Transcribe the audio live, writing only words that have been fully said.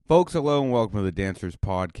Folks, hello and welcome to the Dancers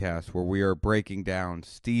Podcast, where we are breaking down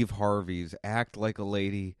Steve Harvey's Act Like a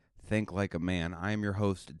Lady, Think Like a Man. I am your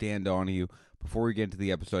host, Dan Donahue. Before we get into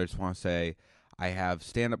the episode, I just want to say I have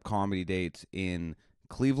stand-up comedy dates in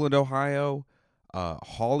Cleveland, Ohio,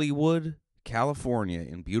 Hollywood, California,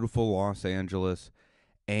 in beautiful Los Angeles,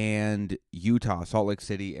 and Utah, Salt Lake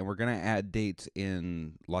City, and we're going to add dates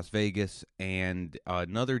in Las Vegas and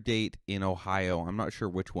another date in Ohio. I'm not sure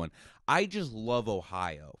which one. I just love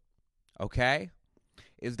Ohio, okay?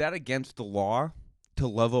 Is that against the law to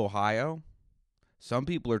love Ohio? Some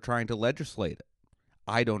people are trying to legislate it.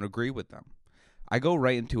 I don't agree with them. I go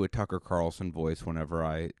right into a Tucker Carlson voice whenever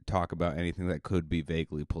I talk about anything that could be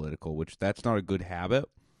vaguely political, which that's not a good habit,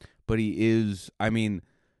 but he is,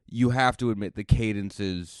 you have to admit the cadence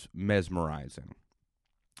is mesmerizing.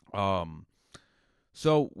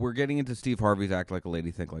 So we're getting into Steve Harvey's Act Like a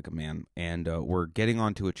Lady, Think Like a Man, and we're getting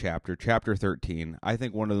onto a chapter 13, I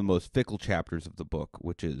think one of the most fickle chapters of the book,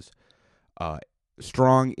 which is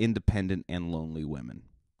Strong, Independent, and Lonely Women.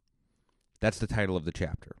 That's the title of the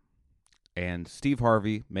chapter. And Steve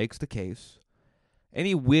Harvey makes the case, and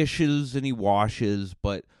he wishes and he washes,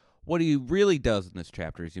 but what he really does in this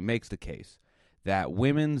chapter is he makes the case that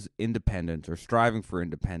women's independence or striving for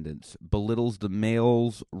independence belittles the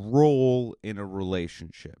male's role in a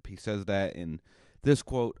relationship. He says that in this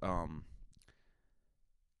quote,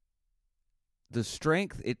 the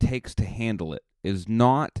strength it takes to handle it is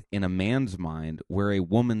not in a man's mind where a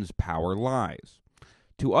woman's power lies.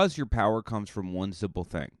 To us, your power comes from one simple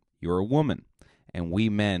thing. You're a woman, and we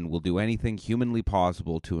men will do anything humanly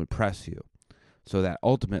possible to impress you, so that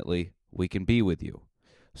ultimately we can be with you.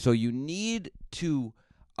 So you need to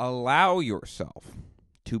allow yourself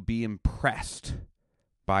to be impressed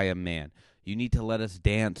by a man. You need to let us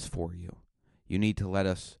dance for you. You need to let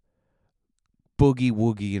us boogie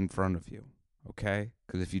woogie in front of you, okay?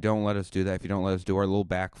 Because if you don't let us do that, if you don't let us do our little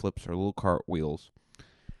backflips or little cartwheels,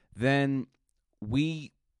 then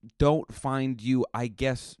we don't find you, I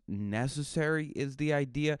guess, necessary is the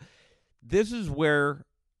idea. This is where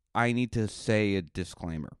I need to say a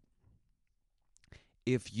disclaimer.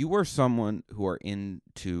 If you are someone who are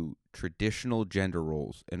into traditional gender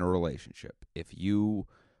roles in a relationship, if you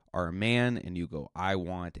are a man and you go, I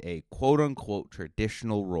want a quote-unquote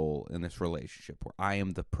traditional role in this relationship where I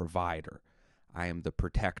am the provider, I am the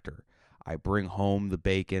protector, I bring home the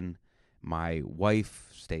bacon, my wife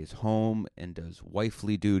stays home and does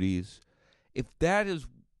wifely duties. If that is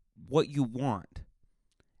what you want,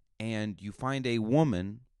 and you find a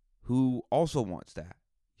woman who also wants that,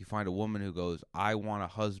 you find a woman who goes, I want a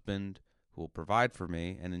husband who will provide for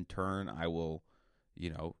me, and in turn I will,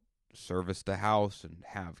 service the house and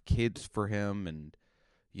have kids for him and,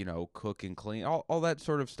 cook and clean, all that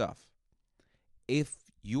sort of stuff. If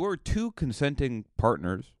you are two consenting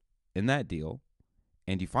partners in that deal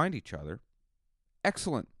and you find each other,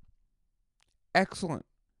 excellent. Excellent.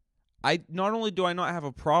 Not only do I not have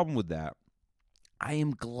a problem with that, I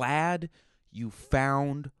am glad you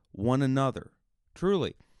found one another.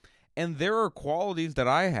 Truly. And there are qualities that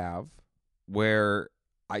I have where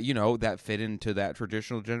that fit into that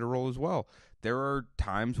traditional gender role as well. There are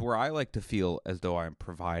times where I like to feel as though I'm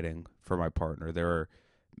providing for my partner. There are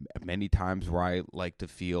many times where I like to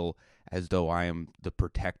feel as though I am the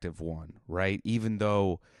protective one, right? Even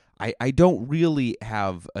though I don't really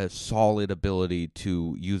have a solid ability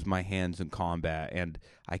to use my hands in combat, and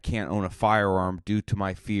I can't own a firearm due to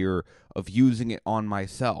my fear of using it on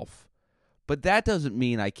myself. But that doesn't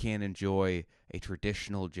mean I can't enjoy a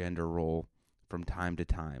traditional gender role from time to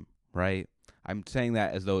time, right? I'm saying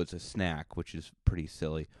that as though it's a snack, which is pretty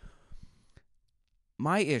silly.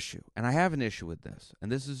 My issue, and I have an issue with this,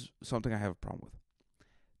 and this is something I have a problem with.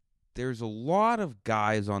 There's a lot of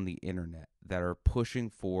guys on the internet that are pushing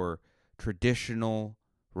for traditional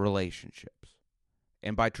relationships.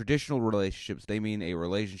 And by traditional relationships, they mean a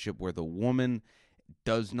relationship where the woman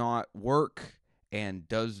does not work and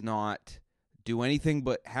does not do anything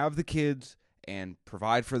but have the kids and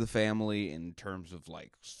provide for the family in terms of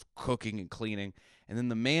like cooking and cleaning, and then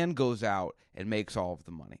the man goes out and makes all of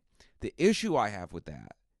the money. The issue I have with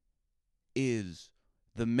that is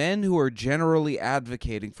the men who are generally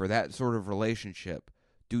advocating for that sort of relationship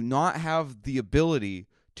do not have the ability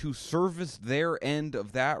to service their end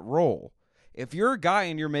of that role. If you're a guy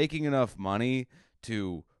and you're making enough money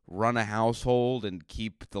to run a household and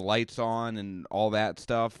keep the lights on and all that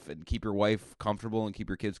stuff and keep your wife comfortable and keep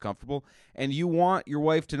your kids comfortable, and you want your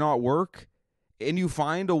wife to not work, and you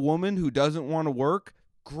find a woman who doesn't want to work,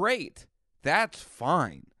 great. That's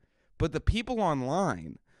fine. But the people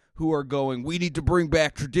online who are going, we need to bring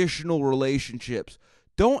back traditional relationships,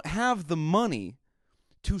 don't have the money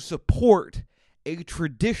to support a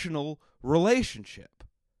traditional relationship.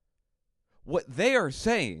 What they are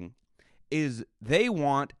saying is they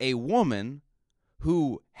want a woman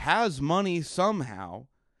who has money somehow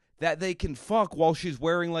that they can fuck while she's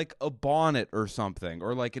wearing like a bonnet or something,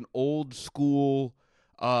 or like an old school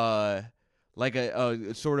like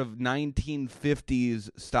a sort of 1950s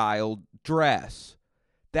style dress.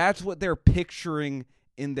 That's what they're picturing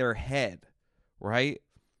in their head, right?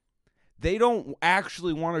 They don't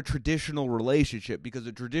actually want a traditional relationship, because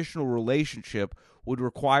a traditional relationship would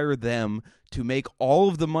require them to make all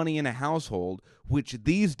of the money in a household, which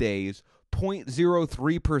these days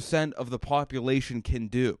 0.03% of the population can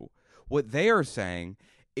do. What they are saying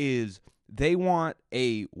is they want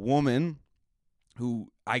a woman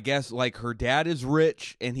who, I guess, like, her dad is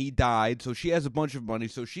rich and he died, so she has a bunch of money,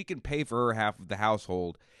 so she can pay for her half of the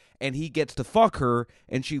household, and he gets to fuck her,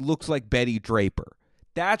 and she looks like Betty Draper.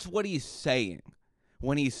 That's what he's saying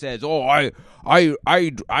when he says, "Oh, I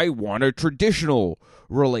want a traditional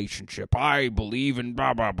relationship. I believe in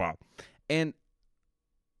blah blah blah." And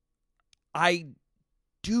I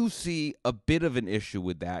do see a bit of an issue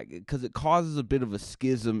with that, because it causes a bit of a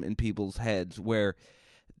schism in people's heads where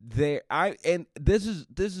this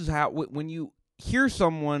is how, when you hear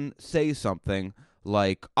someone say something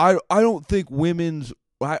like, I don't think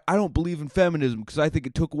I don't believe in feminism because I think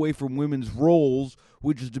it took away from women's roles,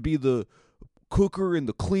 which is to be the cooker and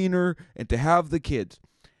the cleaner and to have the kids.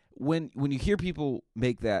 When you hear people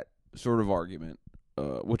make that sort of argument,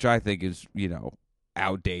 which I think is,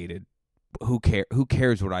 outdated, who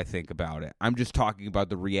cares what I think about it? I'm just talking about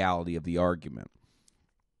the reality of the argument.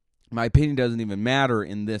 My opinion doesn't even matter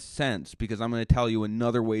in this sense, because I'm going to tell you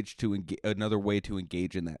another way to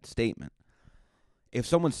engage in that statement. If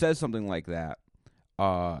someone says something like that,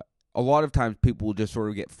 a lot of times people will just sort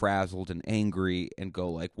of get frazzled and angry and go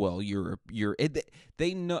like, well,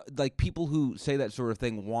 they know, like, people who say that sort of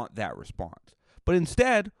thing want that response. But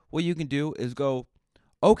instead, what you can do is go,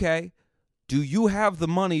 okay, do you have the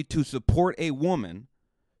money to support a woman,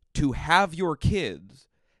 to have your kids,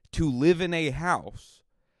 to live in a house,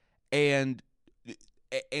 and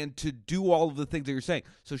to do all of the things that you're saying?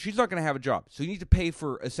 So she's not going to have a job. So you need to pay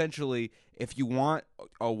for, essentially, if you want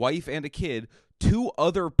a wife and a kid, 2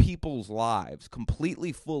 other people's lives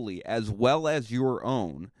completely, fully, as well as your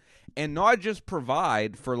own, and not just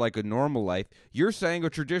provide for like a normal life. You're saying a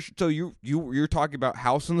tradition. So you're talking about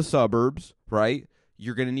house in the suburbs, right?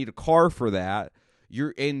 You're going to need a car for that.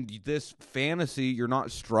 You're in this fantasy. You're not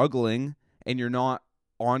struggling, and you're not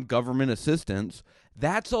on government assistance.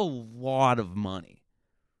 That's a lot of money.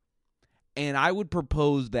 And I would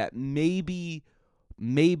propose that maybe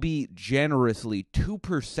generously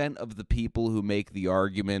 2% of the people who make the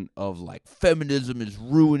argument of like feminism is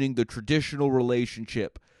ruining the traditional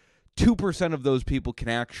relationship, 2% of those people can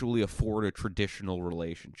actually afford a traditional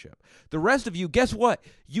relationship. The rest of you, guess what?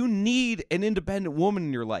 You need an independent woman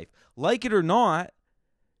in your life. Like it or not,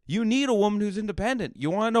 you need a woman who's independent. You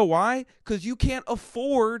want to know why? Because you can't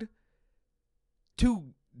afford to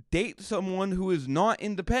date someone who is not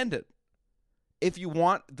independent if you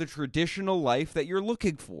want the traditional life that you're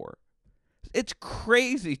looking for. It's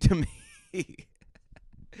crazy to me.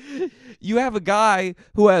 You have a guy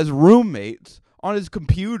who has roommates on his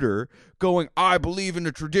computer going, I believe in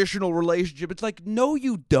a traditional relationship. It's like, no,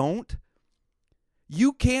 you don't.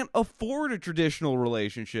 You can't afford a traditional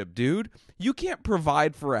relationship, dude. You can't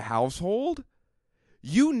provide for a household.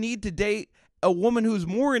 You need to date a woman who's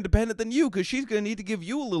more independent than you, because she's going to need to give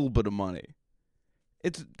you a little bit of money.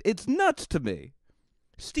 It's nuts to me.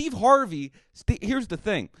 Steve Harvey, here's the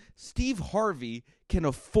thing. Steve Harvey can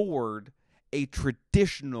afford a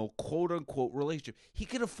traditional quote-unquote relationship. He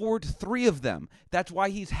can afford 3 of them. That's why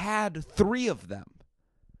he's had 3 of them.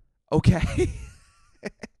 Okay?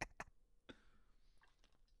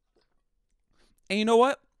 And you know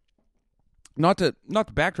what? Not to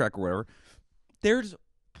backtrack or whatever, there's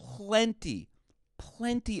plenty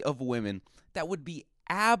of women that would be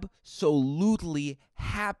absolutely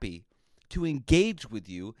happy to engage with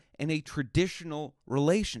you in a traditional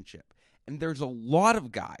relationship. And there's a lot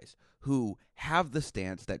of guys who have the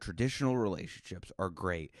stance that traditional relationships are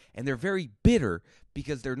great, and they're very bitter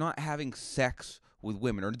because they're not having sex with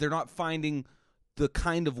women, or they're not finding the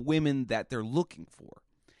kind of women that they're looking for.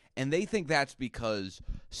 And they think that's because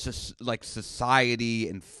society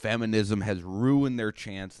and feminism has ruined their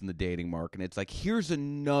chance in the dating market. And it's like, here's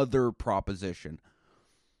another proposition.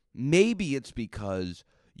 Maybe it's because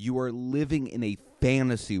you are living in a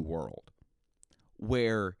fantasy world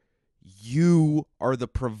where you are the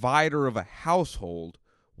provider of a household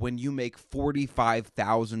when you make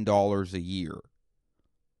 $45,000 a year.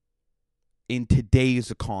 in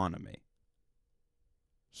today's economy.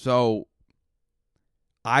 So,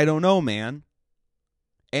 I don't know, man.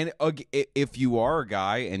 And if you are a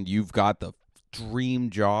guy and you've got the dream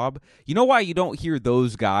job, you know why you don't hear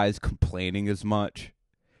those guys complaining as much?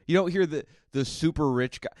 You don't hear the super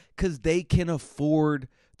rich guy, because they can afford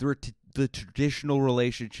the traditional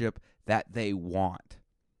relationship that they want.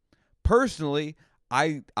 Personally,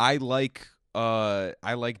 I like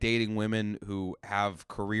dating women who have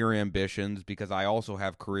career ambitions, because I also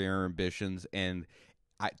have career ambitions, and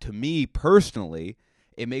to me personally,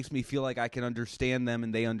 it makes me feel like I can understand them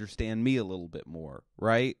and they understand me a little bit more,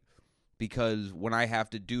 right? Because when I have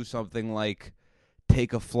to do something like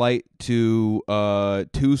take a flight to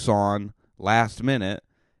Tucson last minute,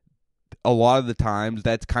 a lot of the times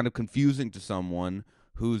that's kind of confusing to someone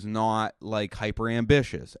who's not like hyper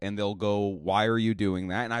ambitious, and they'll go, "Why are you doing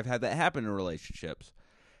that?" And I've had that happen in relationships.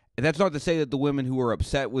 And that's not to say that the women who were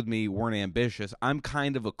upset with me weren't ambitious. I'm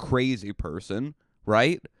kind of a crazy person,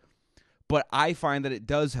 right? But I find that it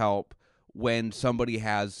does help when somebody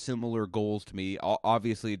has similar goals to me.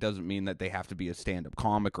 Obviously, it doesn't mean that they have to be a stand-up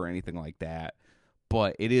comic or anything like that,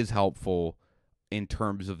 but it is helpful in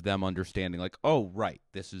terms of them understanding, like, oh, right,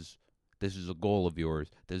 this is a goal of yours.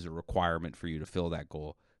 There's a requirement for you to fill that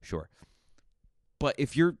goal. Sure. But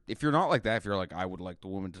if you're not like that, if you're like, I would like the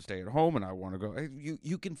woman to stay at home and I want to go,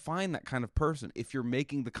 you can find that kind of person if you're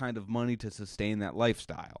making the kind of money to sustain that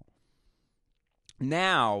lifestyle.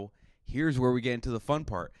 Now, here's where we get into the fun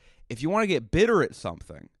part. If you want to get bitter at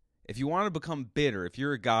something, if you want to become bitter, if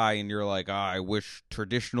you're a guy and you're like, I wish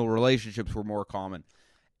traditional relationships were more common,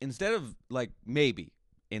 instead of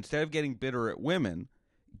getting bitter at women,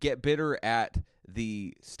 get bitter at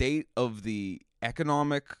the state of the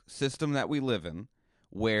economic system that we live in,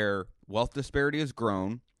 where wealth disparity has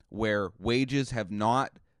grown, where wages have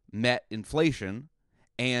not met inflation,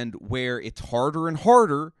 and where it's harder and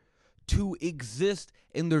harder to exist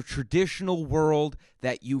in the traditional world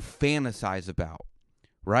that you fantasize about,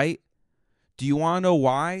 right? Do you want to know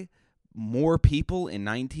why more people in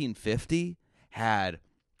 1950 had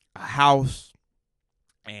a house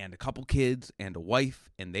and a couple kids and a wife,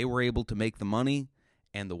 and they were able to make the money,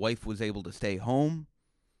 and the wife was able to stay home?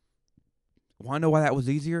 Want to know why that was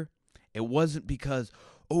easier? It wasn't because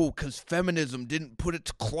feminism didn't put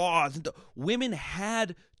its claws into... Women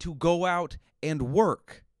had to go out and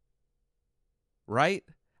work, right?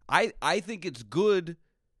 I think it's good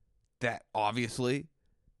that, obviously,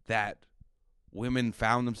 that women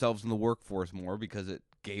found themselves in the workforce more, because it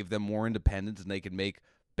gave them more independence and they could make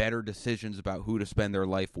better decisions about who to spend their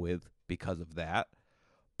life with because of that.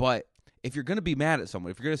 But if you're going to be mad at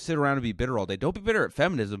someone, if you're going to sit around and be bitter all day, don't be bitter at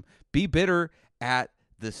feminism. Be bitter at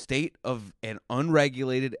the state of an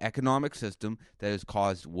unregulated economic system that has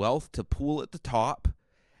caused wealth to pool at the top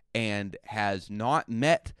and has not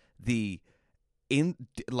met the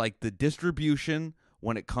distribution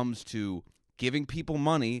when it comes to giving people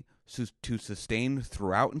money to sustain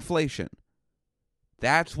throughout inflation.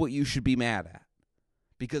 That's what you should be mad at,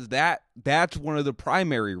 because that's one of the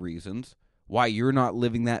primary reasons why you're not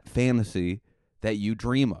living that fantasy that you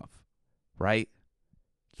dream of, right?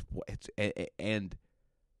 And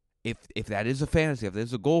if that is a fantasy, if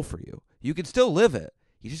there's a goal for you, you can still live it.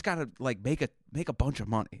 You just gotta make a bunch of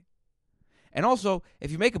money. And also,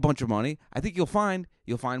 if you make a bunch of money, I think you'll find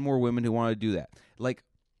more women who want to do that. Like,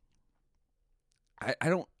 I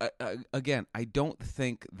don't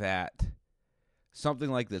think that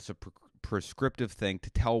something like this, a prescriptive thing to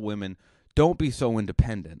tell women, don't be so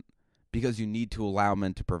independent because you need to allow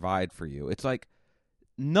men to provide for you. It's like,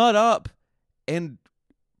 nut up and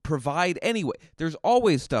provide anyway. There's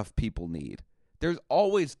always stuff people need. There's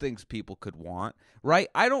always things people could want, right?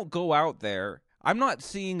 I don't go out there. I'm not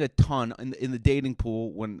seeing a ton in the dating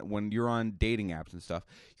pool when you're on dating apps and stuff.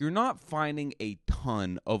 You're not finding a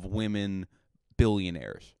ton of women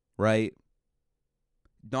billionaires, right?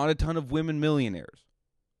 Not a ton of women millionaires.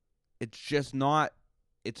 It's just not.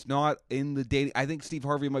 It's not in the dating. I think Steve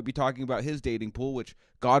Harvey might be talking about his dating pool, which,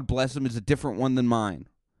 God bless him, is a different one than mine.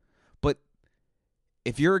 But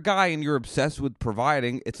if you're a guy and you're obsessed with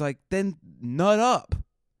providing, it's like, then nut up.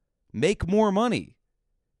 Make more money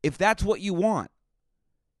if that's what you want.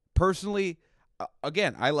 Personally,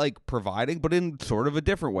 again, I like providing, but in sort of a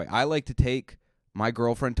different way. I like to take my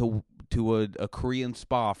girlfriend to a Korean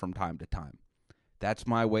spa from time to time. That's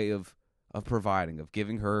my way of providing, of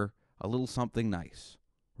giving her a little something nice,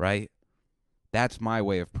 right? That's my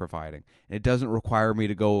way of providing. And it doesn't require me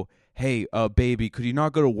to go, hey, baby, could you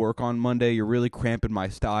not go to work on Monday? You're really cramping my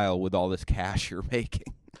style with all this cash you're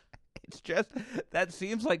making. It's just, that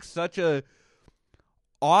seems like such a...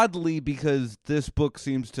 Oddly, because this book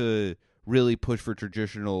seems to really push for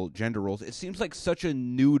traditional gender roles. It seems like such a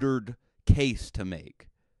neutered case to make.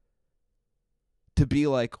 To be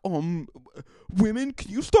like, women,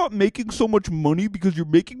 can you stop making so much money because you're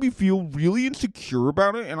making me feel really insecure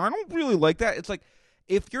about it, and I don't really like that. It's like,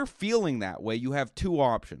 if you're feeling that way, you have two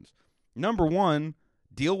options. Number one,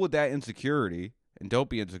 deal with that insecurity and don't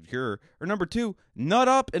be insecure. Or number two, nut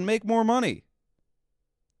up and make more money.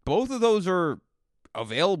 Both of those are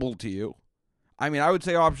available to you. I mean, I would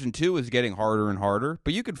say option two is getting harder and harder,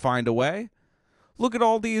 but you could find a way. Look at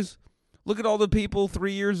all the people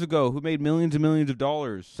 3 years ago who made millions and millions of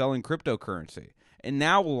dollars selling cryptocurrency. And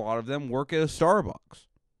now a lot of them work at a Starbucks.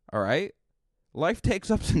 All right? Life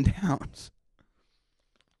takes ups and downs.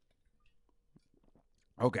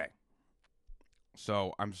 Okay.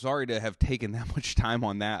 So I'm sorry to have taken that much time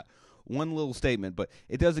on that one little statement, but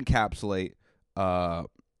it does encapsulate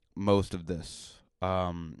most of this.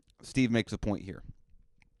 Steve makes a point here.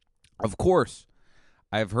 Of course,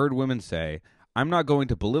 I have heard women say, I'm not going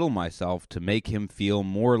to belittle myself to make him feel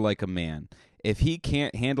more like a man. If he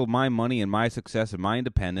can't handle my money and my success and my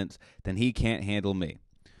independence, then he can't handle me.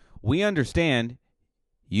 We understand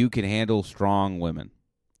you can handle strong women.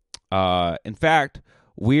 In fact,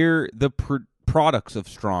 we're the products of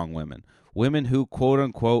strong women. Women who, quote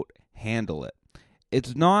unquote, handle it.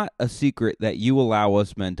 It's not a secret that you allow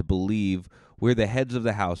us men to believe we're the heads of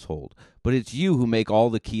the household, but it's you who make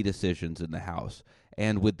all the key decisions in the house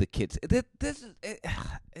and with the kids.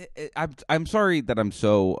 I'm sorry that I'm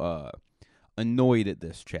so annoyed at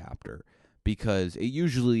this chapter, because it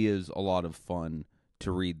usually is a lot of fun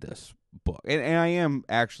to read this book, and I am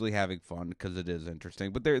actually having fun because it is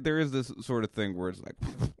interesting. But there is this sort of thing where it's like,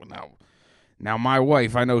 now my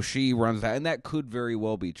wife, I know she runs that, and that could very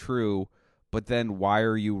well be true. But then why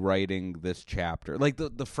are you writing this chapter? Like,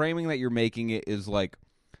 the framing that you're making it is like,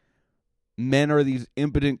 men are these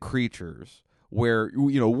impotent creatures where,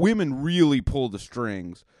 women really pull the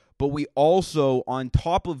strings, but we also, on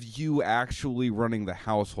top of you actually running the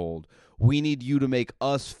household, we need you to make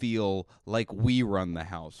us feel like we run the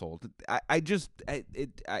household. It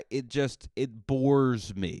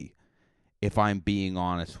bores me, if I'm being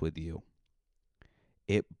honest with you.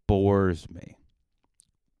 It bores me.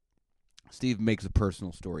 Steve makes a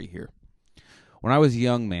personal story here. When I was a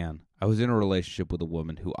young man, I was in a relationship with a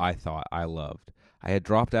woman who I thought I loved. I had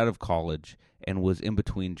dropped out of college and was in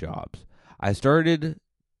between jobs. I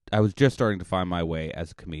was just starting to find my way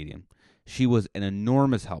as a comedian. She was an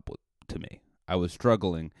enormous help to me. I was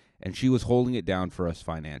struggling, and she was holding it down for us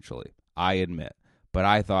financially, I admit. But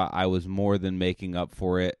I thought I was more than making up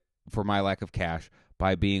for my lack of cash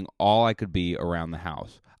by being all I could be around the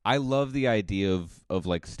house. I love the idea of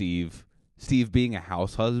like Steve being a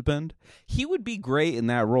house husband. He would be great in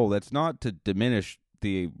that role. That's not to diminish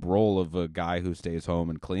the role of a guy who stays home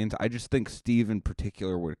and cleans. I just think Steve in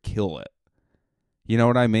particular would kill it. You know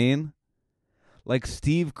what I mean? Like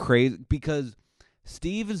Steve crazy, because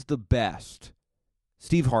Steve is the best.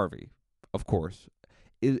 Steve Harvey, of course,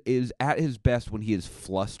 is at his best when he is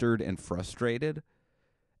flustered and frustrated.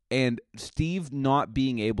 And Steve not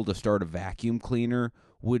being able to start a vacuum cleaner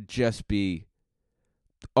would just be,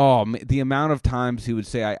 the amount of times he would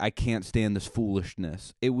say, I can't stand this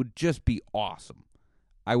foolishness. It would just be awesome.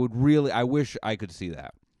 I wish I could see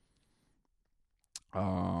that.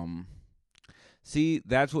 See,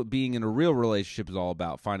 that's what being in a real relationship is all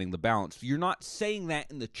about, finding the balance. You're not saying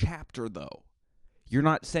that in the chapter, though. You're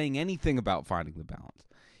not saying anything about finding the balance,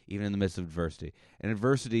 even in the midst of adversity. And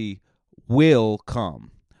adversity will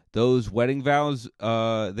come. Those wedding vows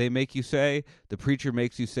they make you say, the preacher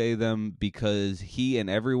makes you say them because he and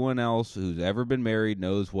everyone else who's ever been married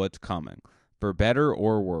knows what's coming, for better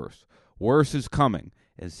or worse. Worse is coming,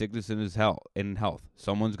 and sickness in health.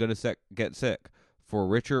 Someone's going to get sick, for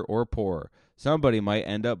richer or poorer. Somebody might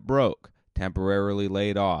end up broke, temporarily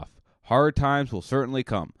laid off. Hard times will certainly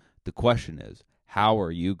come. The question is, how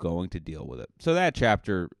are you going to deal with it? So that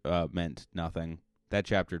chapter meant nothing. That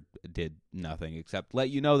chapter did nothing except let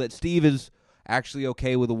you know that Steve is actually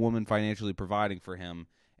okay with a woman financially providing for him,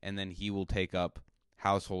 and then he will take up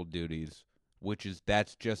household duties,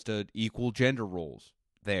 that's just equal gender roles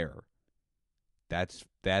there. That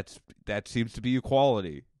seems to be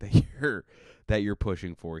equality that you're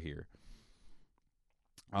pushing for here.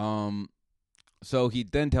 So he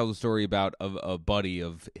then tells a story about a buddy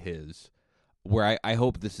of his, where I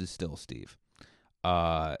hope this is still Steve.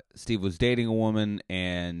 Steve was dating a woman,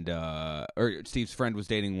 or Steve's friend was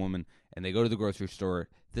dating a woman, and they go to the grocery store.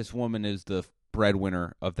 This woman is the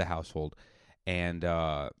breadwinner of the household, and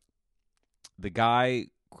the guy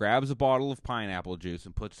grabs a bottle of pineapple juice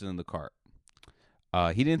and puts it in the cart.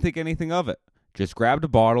 He didn't think anything of it. just grabbed a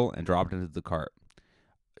bottle and dropped it into the cart.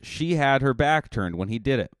 She had her back turned when he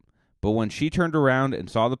did it. But when she turned around and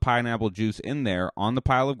saw the pineapple juice in there on the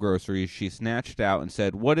pile of groceries, she snatched it out and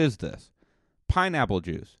said, "What is this?" "Pineapple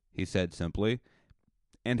juice," he said simply.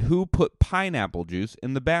 "And who put pineapple juice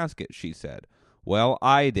in the basket?" she said. "Well,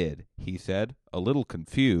 I did," he said, a little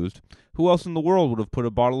confused. "Who else in the world would have put a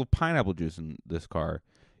bottle of pineapple juice in this car?"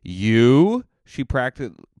 "You?" she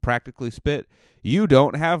practically spit. "You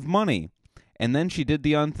don't have money." And then she did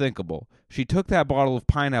the unthinkable. She took that bottle of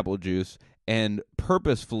pineapple juice and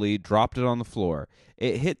purposefully dropped it on the floor.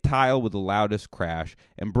 It hit tile with the loudest crash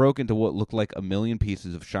and broke into what looked like a million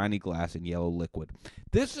pieces of shiny glass and yellow liquid.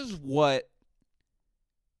 This is what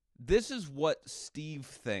Steve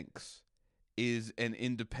thinks is an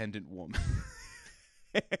independent woman.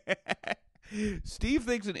 Steve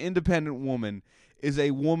thinks an independent woman is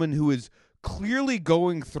a woman who is clearly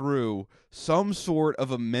going through some sort of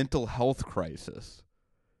a mental health crisis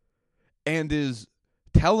and is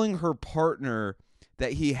telling her partner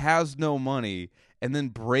that he has no money and then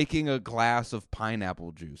breaking a glass of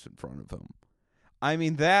pineapple juice in front of him. I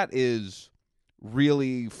mean, that is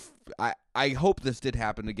really... I hope this did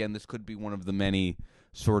happen again. This could be one of the many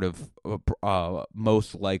sort of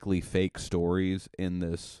most likely fake stories in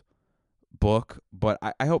this book, but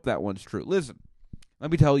I hope that one's true. Listen,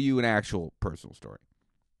 let me tell you an actual personal story.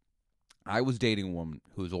 I was dating a woman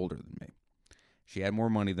who was older than me. She had more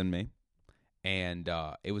money than me, and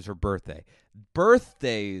it was her birthday.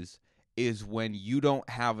 Birthdays is when you don't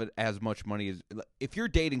have as much money as... If you're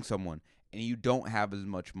dating someone and you don't have as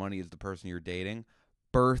much money as the person you're dating,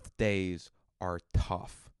 birthdays are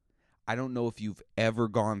tough. I don't know if you've ever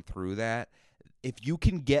gone through that. If you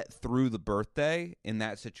can get through the birthday in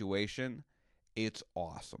that situation, it's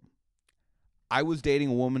awesome. I was dating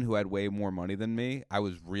a woman who had way more money than me. I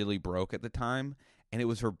was really broke at the time, and it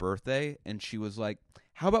was her birthday, and she was like,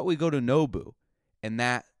 "How about we go to Nobu?" And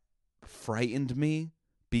that frightened me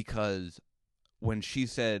because when she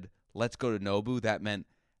said, "Let's go to Nobu," that meant,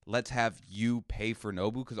 let's have you pay for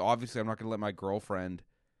Nobu, because obviously I'm not going to let my girlfriend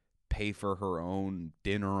pay for her own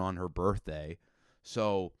dinner on her birthday.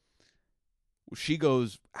 So she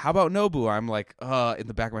goes, "How about Nobu?" I'm like, in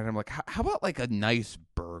the back of my head, I'm like, how about like a nice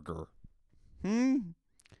burger?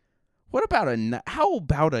 What about how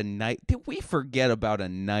about a night? Did we forget about a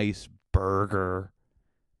nice burger?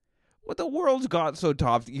 What, the world's got so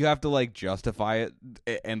tough, you have to like justify it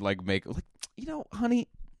and like make like, honey,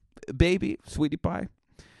 baby, sweetie pie.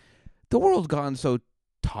 The world's gone so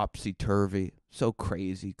topsy-turvy, so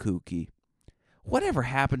crazy kooky. Whatever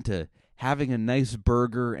happened to having a nice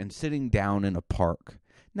burger and sitting down in a park?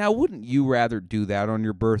 Now, wouldn't you rather do that on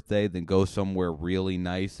your birthday than go somewhere really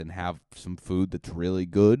nice and have some food that's really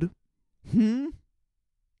good? And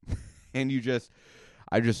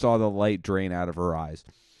I just saw the light drain out of her eyes.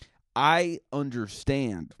 I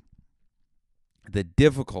understand the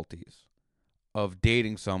difficulties of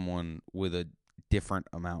dating someone with a different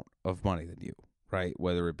amount of money than you, right?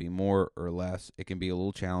 Whether it be more or less, it can be a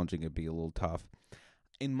little challenging, it can be a little tough.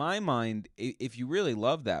 In my mind, if you really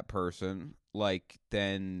love that person,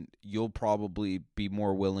 then you'll probably be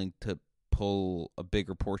more willing to pull a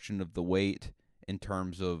bigger portion of the weight in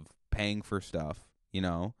terms of paying for stuff,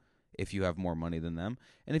 if you have more money than them.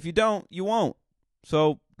 And if you don't, you won't.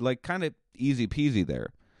 So, kind of easy peasy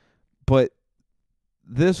there. But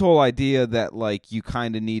this whole idea that, you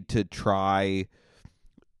kind of need to try...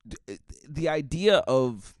 The idea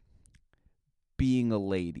of being a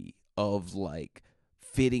lady, of,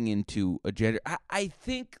 fitting into a gender... I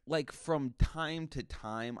think, from time to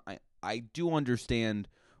time, I do understand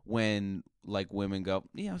when, women go,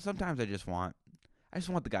 sometimes I just want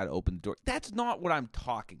the guy to open the door. That's not what I'm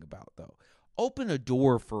talking about, though. Open a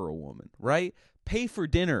door for a woman, right? Pay for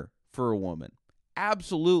dinner for a woman.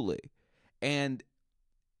 Absolutely.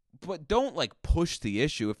 But don't push the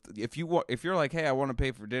issue. If you're like, "Hey, I want to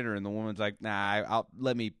pay for dinner," and the woman's like, "Nah,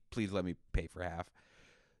 please let me pay for half."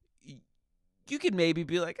 You can maybe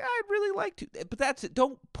be like, "I'd really like to," but that's it.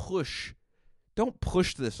 Don't push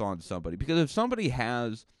this on somebody, because if somebody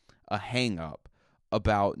has a hang up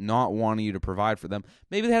about not wanting you to provide for them,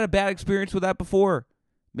 maybe they had a bad experience with that before.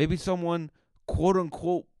 Maybe someone, quote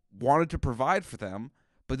unquote, wanted to provide for them,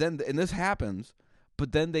 but then, and this happens,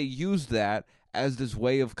 but then they use that as this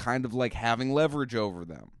way of kind of having leverage over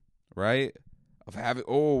them, right? Of having,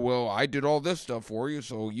 "Oh, well, I did all this stuff for you,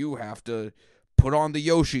 so you have to put on the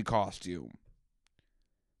Yoshi costume."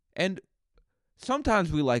 And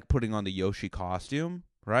sometimes we like putting on the Yoshi costume,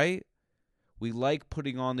 right? We like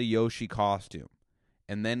putting on the Yoshi costume.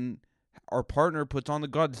 And then our partner puts on the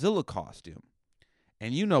Godzilla costume.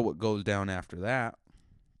 And you know what goes down after that.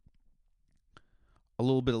 a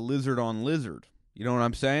little bit of lizard on lizard. You know what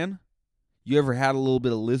I'm saying? You ever had a little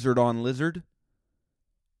bit of lizard on lizard?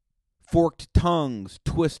 Forked tongues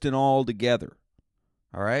twisting all together.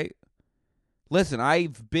 All right? Listen,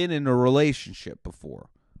 I've been in a relationship before,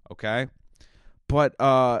 okay? But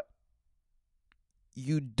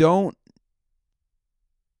you don't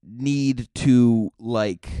need to,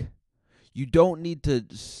 you don't need to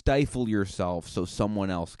stifle yourself so someone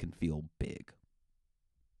else can feel big.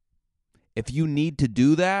 If you need to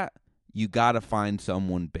do that, you got to find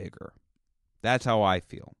someone bigger. That's how I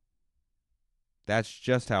feel. That's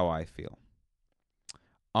just how I feel.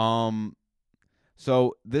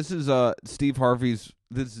 So this is Steve Harvey's.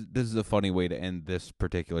 This is a funny way to end this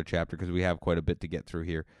particular chapter because we have quite a bit to get through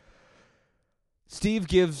here. Steve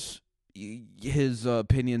gives his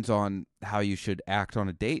opinions on how you should act on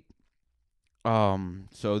a date.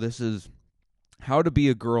 So this is how to be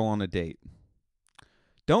a girl on a date.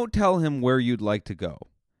 Don't tell him where you'd like to go.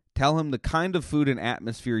 Tell him the kind of food and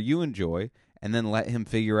atmosphere you enjoy, and then let him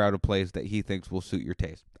figure out a place that he thinks will suit your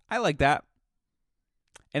taste. I like that.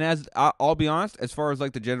 And as I'll be honest, as far as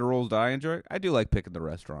the gender roles that I enjoy, I do like picking the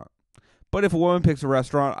restaurant. But if a woman picks a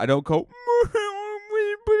restaurant, I don't go, but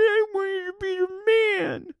I want you to be the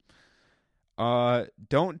man.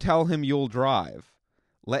 Don't tell him you'll drive.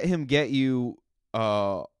 Let him get you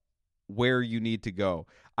where you need to go.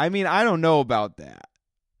 I mean, I don't know about that.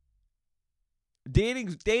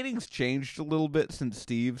 Dating's changed a little bit since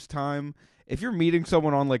Steve's time. If you're meeting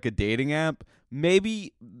someone on a dating app,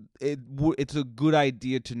 maybe it's a good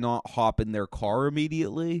idea to not hop in their car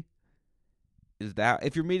immediately.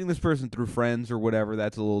 If you're meeting this person through friends or whatever,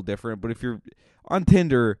 that's a little different. But if you're on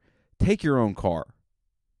Tinder, take your own car,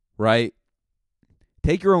 right?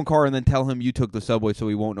 Take your own car and then tell him you took the subway so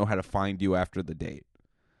he won't know how to find you after the date.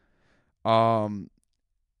 Don't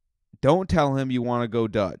tell him you want to go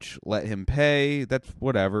Dutch. Let him pay. That's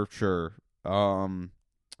whatever, sure. Don't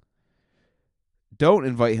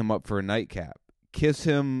invite him up for a nightcap. Kiss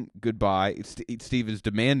him goodbye. Steve is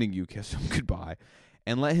demanding you kiss him goodbye.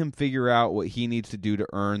 And let him figure out what he needs to do to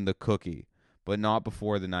earn the cookie. But not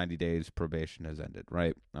before the 90 days probation has ended,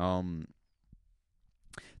 right? That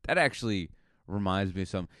actually reminds me of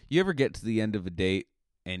something. You ever get to the end of a date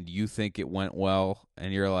and you think it went well,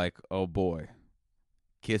 and you're like, oh boy,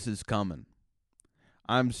 kiss is coming.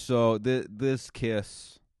 This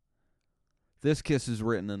kiss is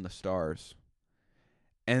written in the stars.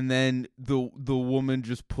 And then the woman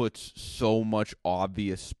just puts so much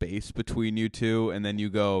obvious space between you two, and then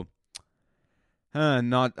you go, I'm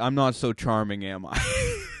not so charming, am I?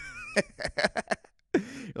 You're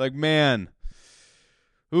like, man,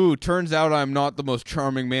 turns out I'm not the most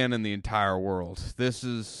charming man in the entire world. This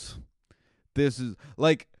is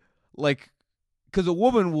like, because a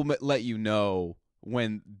woman will let you know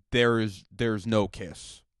when there's no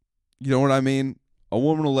kiss. You know what I mean? A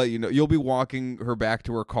woman will let you know. You'll be walking her back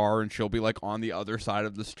to her car, and she'll be on the other side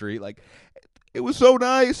of the street, it was so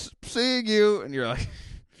nice seeing you, and you're like,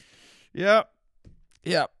 yep,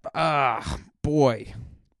 boy,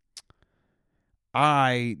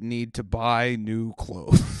 I need to buy new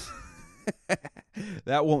clothes.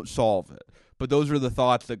 That won't solve it, but those are the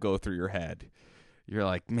thoughts that go through your head. You're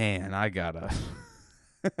like, man, I gotta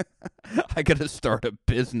start a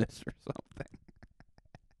business or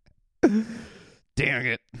something. Dang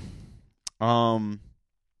it. And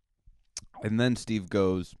then Steve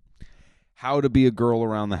goes, how to be a girl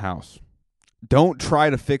around the house. Don't try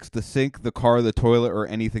to fix the sink, the car, the toilet, or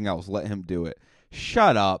anything else. Let him do it.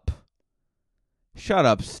 Shut up. Shut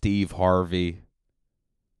up, Steve Harvey.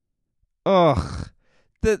 Ugh.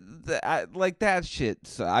 That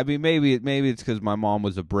shit. I mean, maybe it's because my mom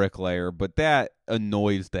was a bricklayer, but that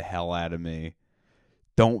annoys the hell out of me.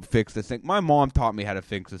 Don't fix the sink. My mom taught me how to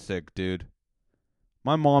fix a sink, dude.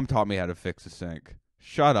 My mom taught me how to fix a sink.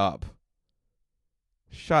 Shut up.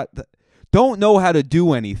 Don't know how to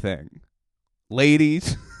do anything.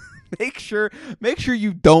 Ladies, make sure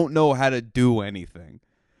you don't know how to do anything.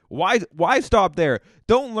 Why stop there?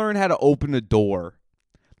 Don't learn how to open a door.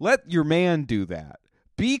 Let your man do that.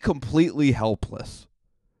 Be completely helpless.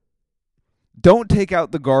 Don't take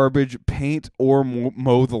out the garbage, paint, or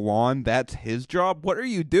mow the lawn. That's his job. What are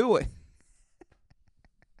you doing?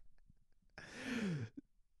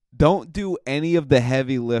 Don't do any of the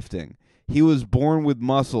heavy lifting. He was born with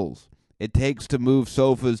muscles it takes to move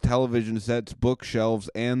sofas, television sets,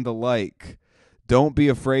 bookshelves, and the like. Don't be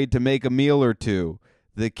afraid to make a meal or two.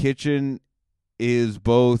 The kitchen is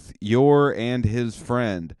both your and his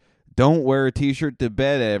friend. Don't wear a t-shirt to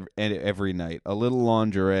bed every night. A little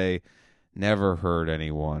lingerie never hurt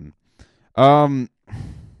anyone.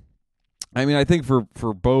 I mean, I think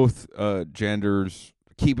for both genders,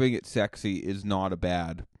 keeping it sexy is not a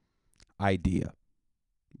bad idea,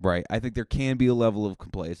 right? I think there can be a level of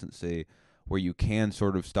complacency where you can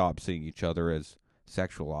sort of stop seeing each other as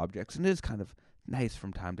sexual objects, and it is kind of nice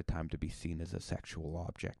from time to time to be seen as a sexual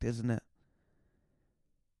object, isn't it?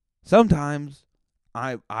 Sometimes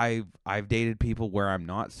I've dated people where I'm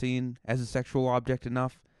not seen as a sexual object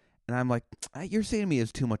enough, and I'm like, you're seeing me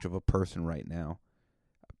as too much of a person right now.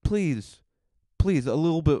 Please, please, a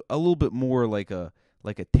little bit more like a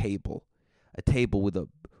table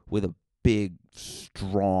with a big,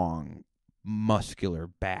 strong, muscular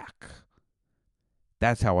back.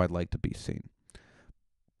 That's how I'd like to be seen.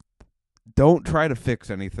 Don't try to fix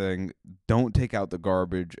anything. Don't take out the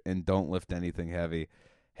garbage, and don't lift anything heavy.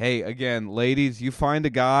 Hey, again, ladies, you find a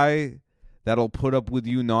guy that'll put up with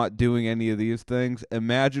you not doing any of these things.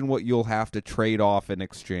 Imagine what you'll have to trade off in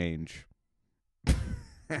exchange.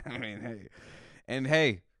 I mean, hey. And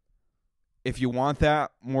hey, if you want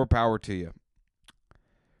that, more power to you.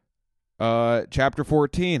 Chapter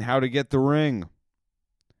 14, How to Get the Ring.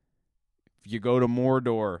 If you go to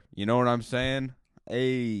Mordor, you know what I'm saying?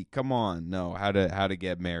 Hey, come on. No, how to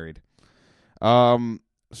get married.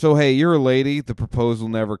 So hey, you're a lady, the proposal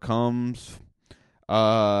never comes.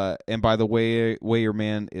 And by the way your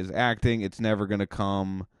man is acting, it's never gonna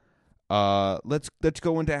come. Let's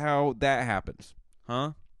go into how that happens.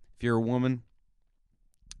 Huh? If you're a woman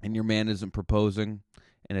and your man isn't proposing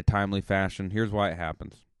in a timely fashion, here's why it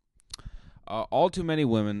happens. All too many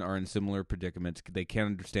women are in similar predicaments. They can't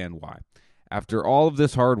understand why. After all of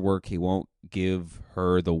this hard work, he won't give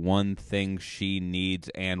her the one thing she needs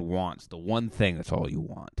and wants. The one thing, that's all you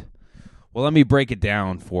want. Well, let me break it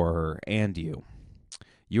down for her and you.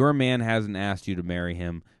 Your man hasn't asked you to marry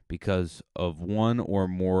him because of one or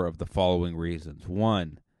more of the following reasons.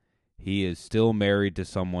 1, he is still married to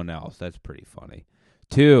someone else. That's pretty funny.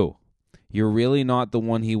 2, you're really not the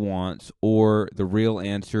one he wants, or the real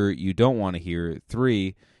answer you don't want to hear.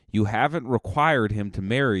 3, you haven't required him to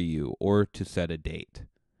marry you or to set a date.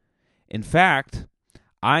 In fact,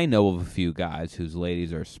 I know of a few guys whose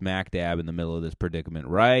ladies are smack dab in the middle of this predicament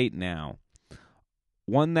right now.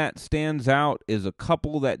 One that stands out is a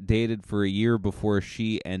couple that dated for a year before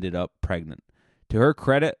she ended up pregnant. To her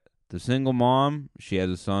credit, the single mom, she has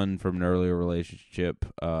a son from an earlier relationship,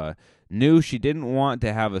 knew she didn't want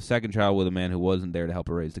to have a second child with a man who wasn't there to help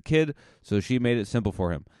her raise the kid, so she made it simple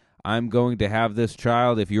for him. I'm going to have this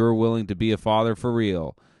child if you're willing to be a father for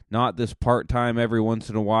real, not this part-time every once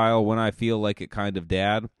in a while when I feel like it kind of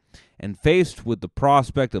dad. And faced with the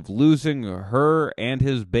prospect of losing her and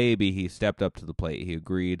his baby, he stepped up to the plate. He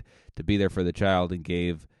agreed to be there for the child and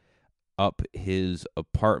gave up his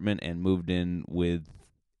apartment and moved in with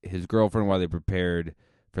his girlfriend while they prepared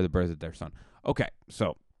for the birth of their son. Okay,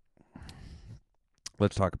 so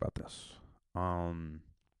let's talk about this.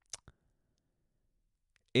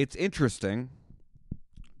 It's interesting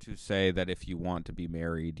to say that if you want to be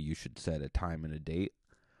married, you should set a time and a date.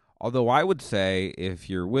 Although I would say if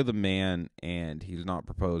you're with a man and he's not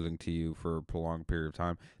proposing to you for a prolonged period of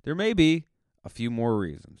time, there may be a few more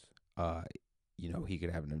reasons. He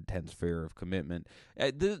could have an intense fear of commitment.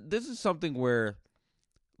 This is something where,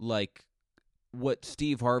 like, what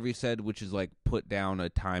Steve Harvey said, which is like put down a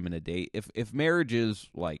time and a date. If marriage is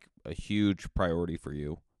like a huge priority for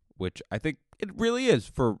you, which I think it really is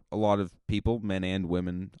for a lot of people, men and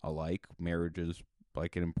women alike, marriage is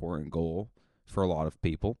like an important goal for a lot of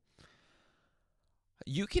people.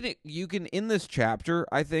 You can in this chapter,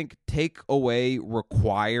 I think, take away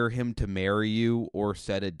require him to marry you or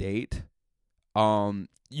set a date.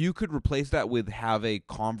 You could replace that with have a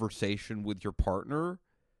conversation with your partner,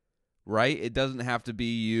 right? It doesn't have to be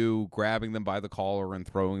you grabbing them by the collar and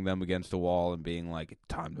throwing them against a wall and being like, "It's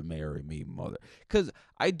time to marry me, mother." Because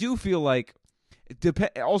I do feel like,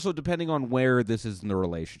 also depending on where this is in the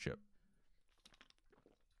relationship.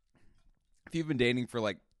 If you've been dating for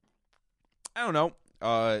like, I don't know.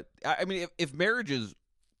 I mean, if marriage is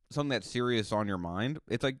something that's serious on your mind,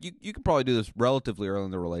 it's like you could probably do this relatively early in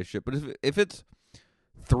the relationship. But if it's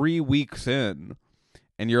 3 weeks in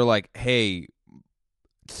and you're like, hey,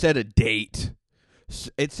 set a date,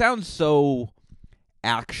 it sounds so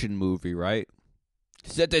action movie, right?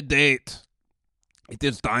 Set a date. It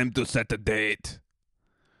is time to set a date.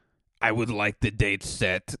 I would like the date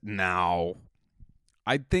set now.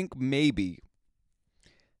 I think maybe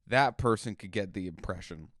that person could get the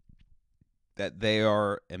impression that they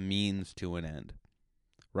are a means to an end,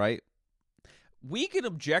 right? We can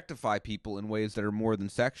objectify people in ways that are more than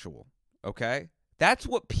sexual, okay? That's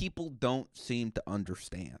what people don't seem to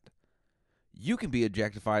understand. You can be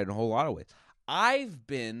objectified in a whole lot of ways. I've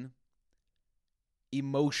been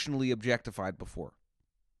emotionally objectified before.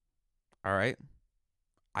 All right?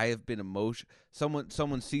 I have been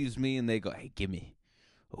someone sees me and they go, "Hey, give me.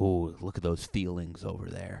 Oh, look at those feelings over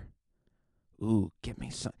there. Ooh, give me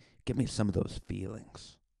some of those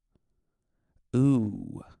feelings.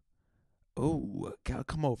 Ooh. Oh,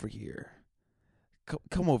 come over here.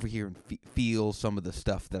 Come over here and feel some of the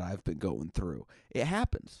stuff that I've been going through." It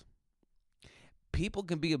happens. People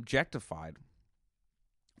can be objectified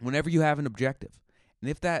whenever you have an objective. And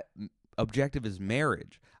if that objective is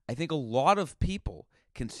marriage, I think a lot of people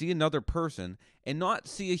can see another person and not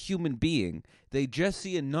see a human being. They just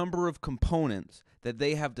see a number of components that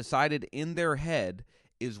they have decided in their head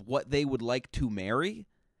is what they would like to marry,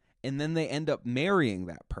 and then they end up marrying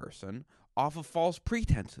that person off of false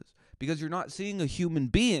pretenses because you're not seeing a human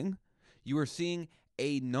being. You are seeing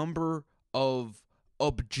a number of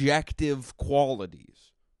objective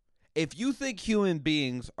qualities. If you think human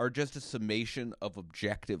beings are just a summation of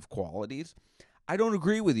objective qualities, I don't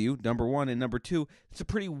agree with you, number one. And number two, it's a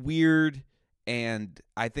pretty weird and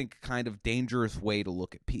I think kind of dangerous way to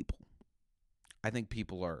look at people. I think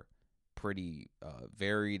people are pretty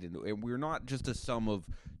varied, and we're not just a sum of,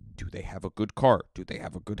 do they have a good car? Do they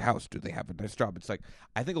have a good house? Do they have a nice job? It's like,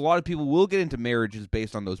 I think a lot of people will get into marriages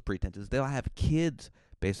based on those pretenses. They'll have kids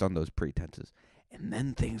based on those pretenses. And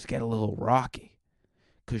then things get a little rocky.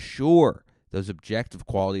 Because sure, those objective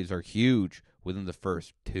qualities are huge within the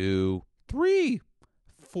first 2, 3,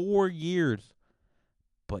 4 years.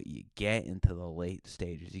 But you get into the late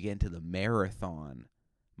stages. You get into the marathon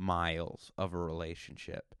miles of a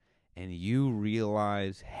relationship. And you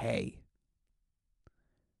realize, hey,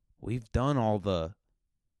 we've done all the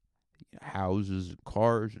houses and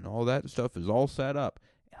cars and all that stuff is all set up.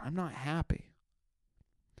 And I'm not happy.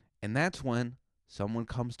 And that's when someone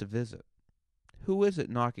comes to visit. Who is it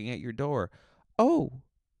knocking at your door? Oh,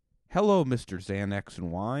 hello, Mr. Xanax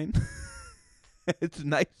and Wine. It's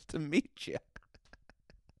nice to meet you.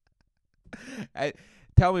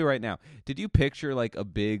 Tell me right now, did you picture like a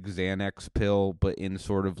big Xanax pill, but in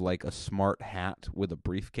sort of like a smart hat with a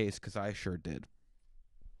briefcase? Because I sure did.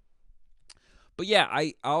 But yeah,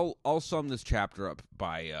 I'll sum this chapter up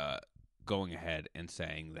by going ahead and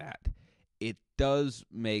saying that it does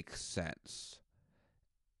make sense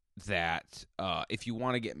that if you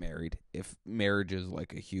want to get married, if marriage is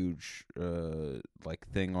like a huge like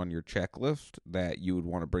thing on your checklist, that you would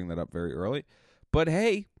want to bring that up very early. But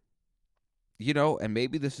hey, you know, and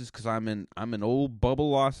maybe this is because I'm in old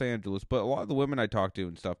bubble Los Angeles, but a lot of the women I talk to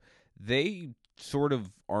and stuff, they sort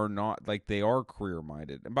of are not, like, they are career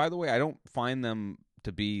minded. And by the way, I don't find them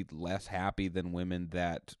to be less happy than women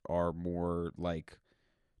that are more like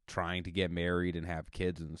trying to get married and have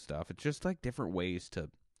kids and stuff. It's just like different ways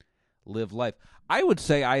to live life. I would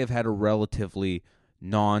say I have had a relatively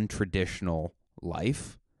non-traditional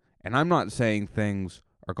life, and I'm not saying things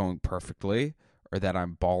are going perfectly or that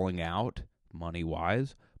I'm balling out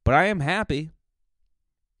money-wise, but I am happy.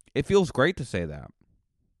 It feels great to say that,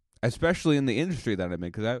 especially in the industry that I'm in,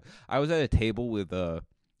 because I was at a table with 4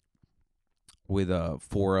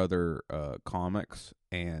 other comics,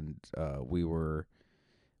 and we were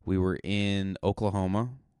in Oklahoma,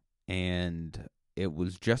 and it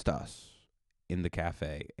was just us in the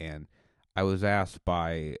cafe, and I was asked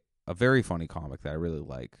by a very funny comic that I really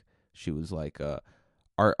like. She was like,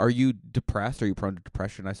 Are you depressed? Are you prone to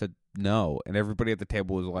depression? I said, no. And everybody at the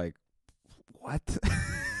table was like, what?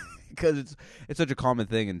 Because it's such a common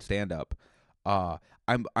thing in stand-up.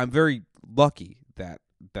 I'm very lucky that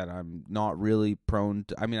I'm not really prone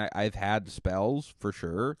to, I mean, I've had spells for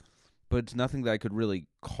sure, but it's nothing that I could really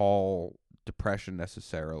call depression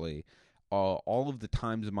necessarily. All of the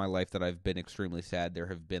times in my life that I've been extremely sad, there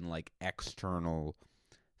have been like external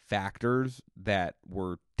factors that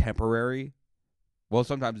were temporary. Well,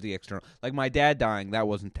 sometimes the external, like my dad dying, that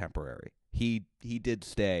wasn't temporary. He did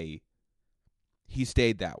stay. He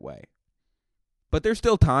stayed that way. But there's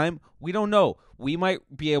still time. We don't know. We might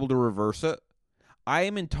be able to reverse it. I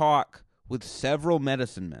am in talk with several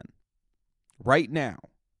medicine men right now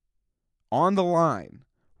on the line,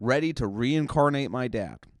 ready to reincarnate my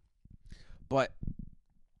dad. But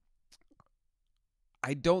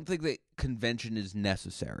I don't think that convention is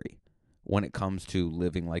necessary when it comes to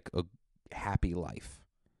living like a happy life.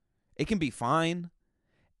 It can be fine.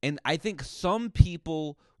 And I think some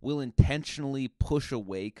people will intentionally push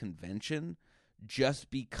away convention just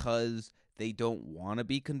because they don't want to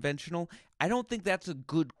be conventional. I don't think that's a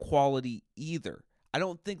good quality either. I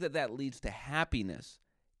don't think that leads to happiness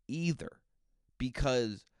either,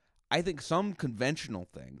 because I think some conventional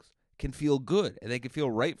things can feel good and they can feel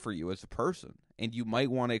right for you as a person, and you might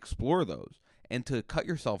want to explore those. And to cut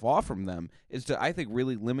yourself off from them is to, I think,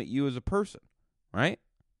 really limit you as a person, right?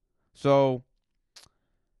 So,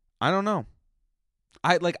 I don't know.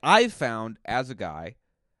 I've found as a guy,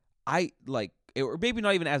 or maybe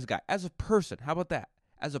not even as a guy, as a person. How about that?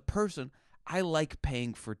 As a person, I like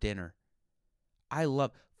paying for dinner. I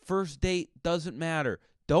love first date, doesn't matter.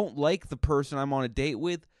 Don't like the person I'm on a date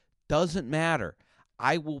with, doesn't matter.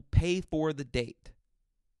 I will pay for the date.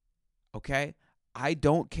 Okay? I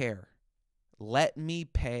don't care. Let me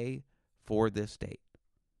pay for this date.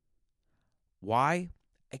 Why?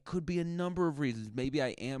 It could be a number of reasons. Maybe I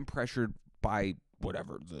am pressured by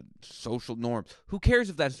whatever, the social norms. Who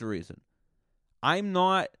cares if that's the reason? I'm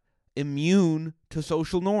not immune to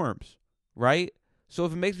social norms, right? So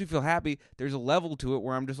if it makes me feel happy, there's a level to it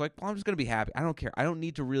where I'm just like, well, I'm just going to be happy. I don't care. I don't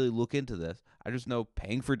need to really look into this. I just know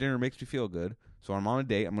paying for dinner makes me feel good. So I'm on a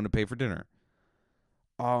date. I'm going to pay for dinner.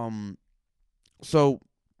 So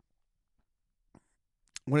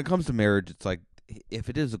when it comes to marriage, it's like, if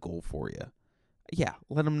it is a goal for you, yeah,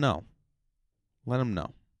 let them know. Let them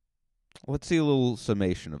know. Let's see a little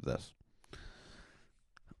summation of this.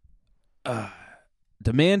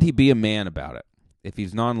 Demand he be a man about it. If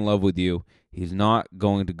he's not in love with you, he's not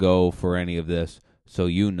going to go for any of this, so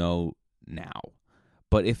you know now.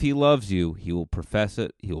 But if he loves you, he will profess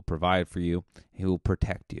it, he will provide for you, he will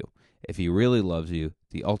protect you. If he really loves you,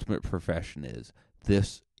 the ultimate profession is,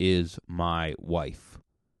 this is my wife.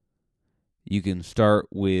 You can start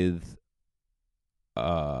with,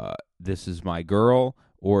 this is my girl,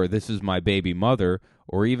 or this is my baby mother,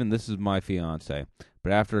 or even this is my fiance.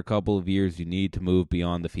 But after a couple of years, you need to move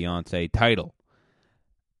beyond the fiance title.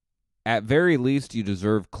 At very least, you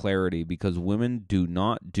deserve clarity, because women do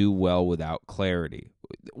not do well without clarity.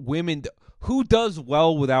 Women, who does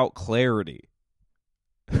well without clarity?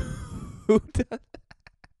 Who does?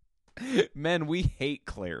 Men, we hate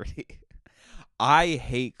clarity. I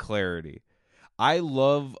hate clarity. I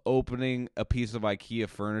love opening a piece of IKEA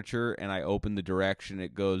furniture, and I open the direction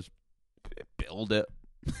it goes, build it.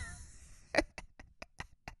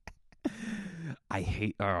 I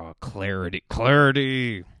hate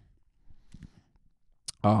clarity.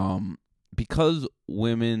 Because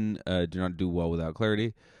women do not do well without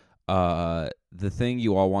clarity, the thing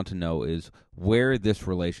you all want to know is where this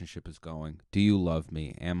relationship is going. Do you love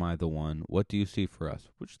me? Am I the one? What do you see for us?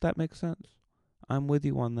 Which, that makes sense. I'm with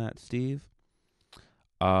you on that, Steve.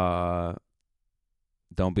 Don't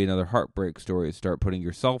be another heartbreak story. Start putting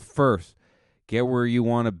yourself first. Get where you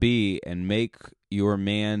want to be and make your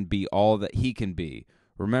man be all that he can be.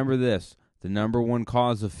 Remember this. The number one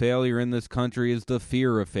cause of failure in this country is the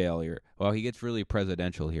fear of failure. Well, he gets really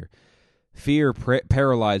presidential here. Fear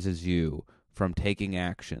paralyzes you from taking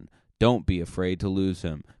action. Don't be afraid to lose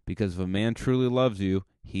him, because if a man truly loves you,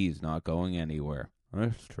 he's not going anywhere.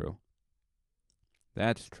 That's true.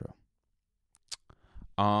 That's true.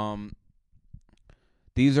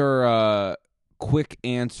 These are quick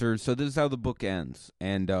answers. So this is how the book ends,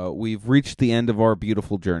 and we've reached the end of our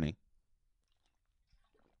beautiful journey.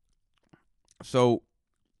 So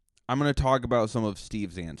I'm going to talk about some of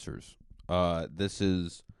Steve's answers. This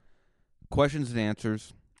is questions and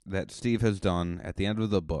answers that Steve has done at the end of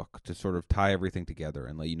the book to sort of tie everything together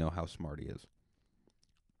and let you know how smart he is.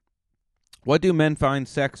 What do men find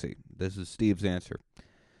sexy? This is Steve's answer.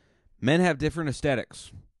 Men have different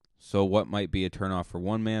aesthetics, so what might be a turn-off for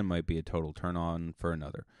one man might be a total turn-on for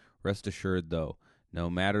another. Rest assured, though, no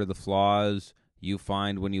matter the flaws you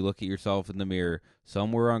find when you look at yourself in the mirror,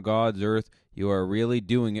 somewhere on God's earth, you are really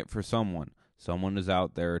doing it for someone. Someone is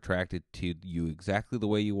out there attracted to you exactly the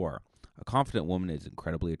way you are. A confident woman is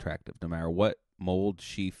incredibly attractive, no matter what mold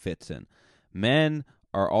she fits in. Men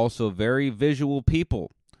are also very visual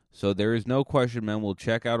people, so there is no question men will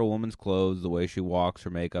check out a woman's clothes, the way she walks, her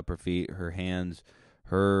makeup, her feet, her hands,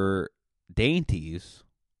 her dainties.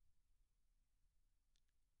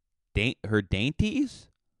 Her dainties?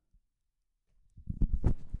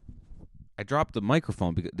 I dropped the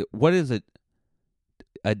microphone because what is it?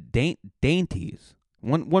 A dainties.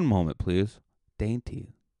 One moment, please.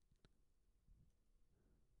 Dainties.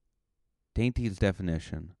 Dainties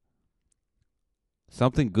definition.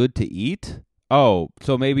 Something good to eat? Oh,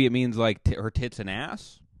 so maybe it means like her tits and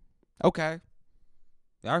ass? Okay.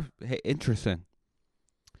 Hey, interesting.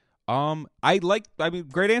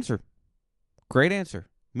 Great answer. Great answer.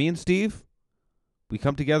 Me and Steve, we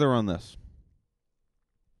come together on this.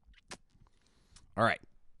 All right.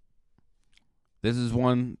 This is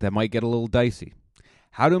one that might get a little dicey.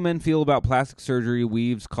 How do men feel about plastic surgery,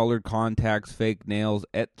 weaves, colored contacts, fake nails,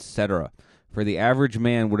 etc.? For the average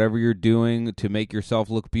man, whatever you're doing to make yourself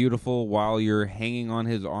look beautiful while you're hanging on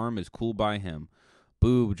his arm is cool by him.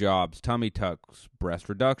 boob jobs, tummy tucks, breast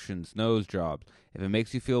reductions, nose jobs. If it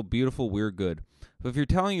makes you feel beautiful, we're good. But if you're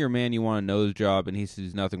telling your man you want a nose job and he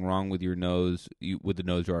sees nothing wrong with your nose, with the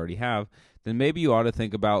nose you already have, then maybe you ought to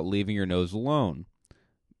think about leaving your nose alone.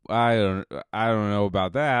 I don't know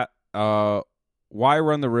about that. Why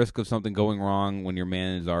run the risk of something going wrong when your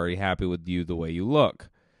man is already happy with you the way you look?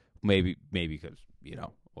 Maybe because,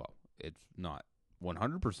 it's not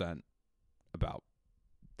 100% about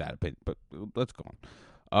that opinion, but let's go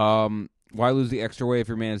on. Why lose the extra weight if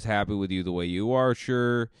your man is happy with you the way you are?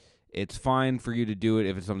 Sure, it's fine for you to do it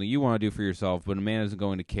if it's something you want to do for yourself, but a man isn't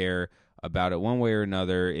going to care about it one way or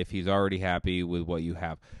another if he's already happy with what you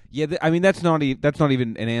have. Yeah, that's not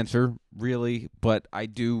even an answer, really, but I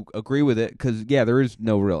do agree with it because, there is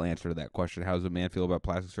no real answer to that question. How does a man feel about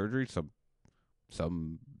plastic surgery?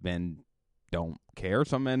 Some men don't care.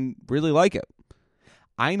 Some men really like it.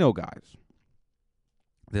 I know guys.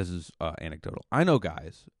 This is anecdotal. I know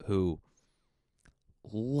guys who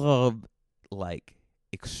love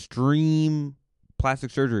extreme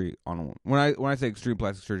plastic surgery on a woman. When I say extreme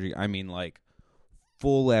plastic surgery, I mean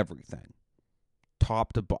full everything,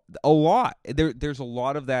 top to bottom. A lot. There's a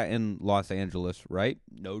lot of that in Los Angeles, right?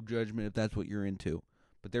 No judgment if that's what you're into,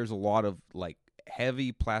 but there's a lot of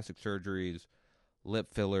heavy plastic surgeries,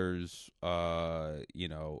 lip fillers,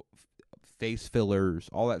 face fillers,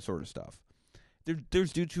 all that sort of stuff.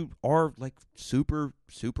 There's dudes who are super,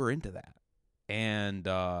 super into that. And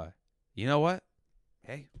you know what?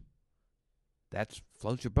 Hey, that's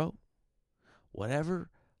floats your boat. Whatever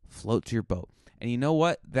floats your boat. And you know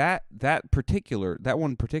what? That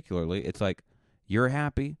one particularly, it's you're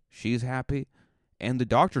happy, she's happy, and the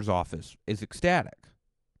doctor's office is ecstatic.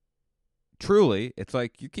 Truly, it's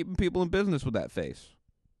you're keeping people in business with that face.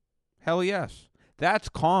 Hell yes. That's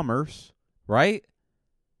commerce, right?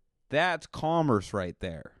 That's commerce right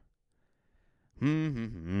there.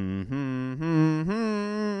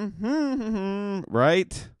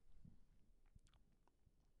 Right?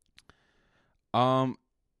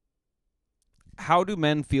 How do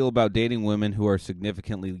men feel about dating women who are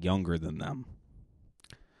significantly younger than them?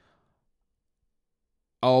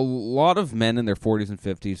 A lot of men in their 40s and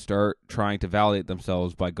 50s start trying to validate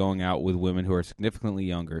themselves by going out with women who are significantly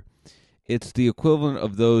younger. It's the equivalent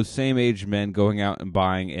of those same-age men going out and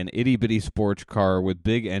buying an itty-bitty sports car with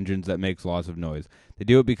big engines that makes lots of noise. They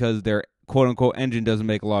do it because their quote-unquote engine doesn't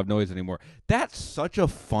make a lot of noise anymore. That's such a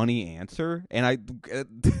funny answer, and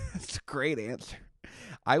it's a great answer.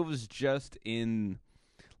 I was just in,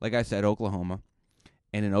 like I said, Oklahoma,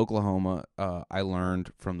 and in Oklahoma, I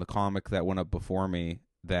learned from the comic that went up before me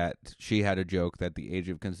that she had a joke that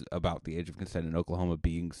about the age of consent in Oklahoma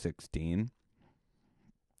being 16.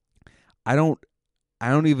 I don't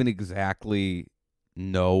even exactly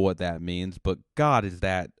know what that means, but God, is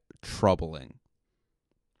that troubling.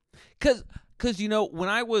 Cause here's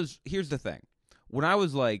the thing. When I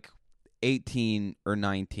was 18 or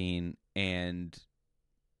 19 and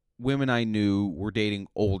women I knew were dating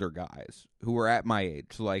older guys who were at my age,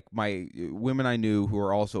 so my women I knew who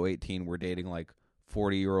were also 18 were dating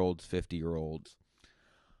 40-year-olds, 50-year-olds.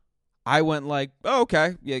 I went oh,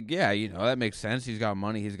 okay, yeah, that makes sense. He's got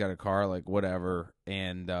money, he's got a car, whatever.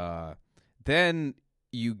 And then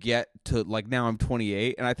you get to now I'm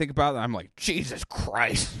 28, and I think about it, I'm Jesus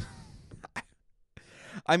Christ.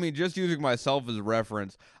 I mean, just using myself as a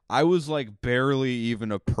reference, I was barely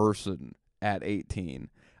even a person at 18.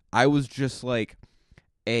 I was just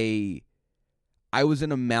I was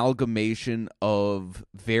an amalgamation of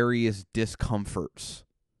various discomforts.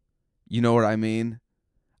 You know what I mean?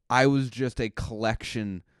 I was just a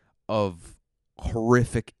collection of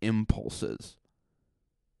horrific impulses.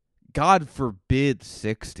 God forbid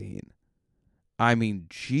 16. I mean,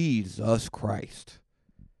 Jesus Christ.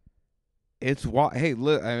 It's why. Hey,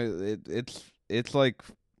 look,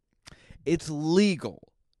 it's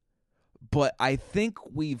legal, but I think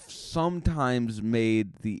we've sometimes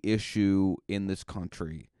made the issue in this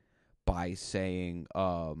country by saying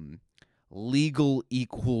legal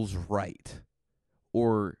equals right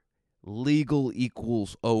or legal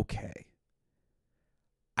equals okay.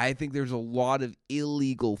 I think there's a lot of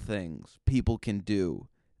illegal things people can do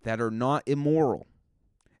that are not immoral.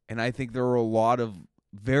 And I think there are a lot of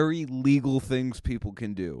very legal things people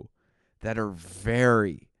can do that are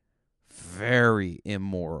very, very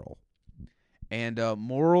immoral. And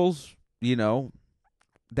morals,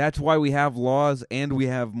 that's why we have laws and we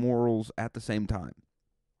have morals at the same time.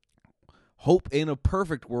 Hope in a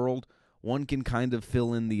perfect world, one can kind of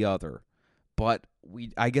fill in the other. But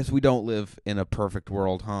I guess we don't live in a perfect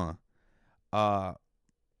world, huh?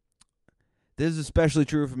 This is especially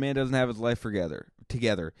true if a man doesn't have his life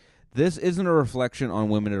together. This isn't a reflection on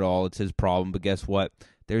women at all. It's his problem. But guess what?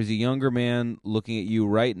 There's a younger man looking at you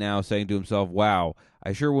right now saying to himself, wow,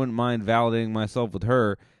 I sure wouldn't mind validating myself with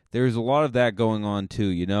her. There's a lot of that going on too,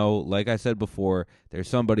 you know? Like I said before, there's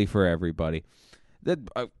somebody for everybody. That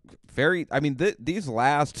these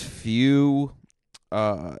last few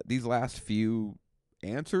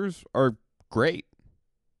answers are great.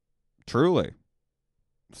 Truly.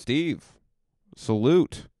 Steve,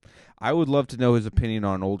 salute. I would love to know his opinion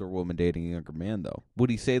on an older woman dating a younger man, though. Would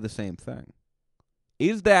he say the same thing?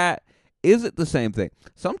 Is it the same thing?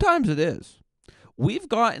 Sometimes it is. We've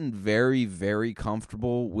gotten very, very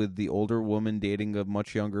comfortable with the older woman dating a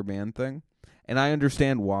much younger man thing, and I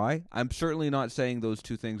understand why. I'm certainly not saying those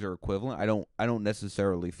two things are equivalent. I don't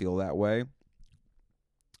necessarily feel that way.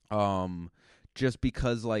 Just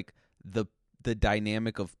because like the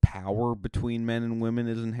dynamic of power between men and women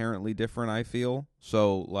is inherently different, I feel.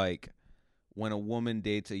 So, like, when a woman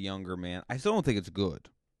dates a younger man, I still don't think it's good.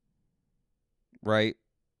 Right?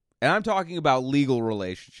 And I'm talking about legal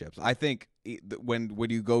relationships. I think when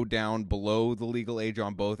you go down below the legal age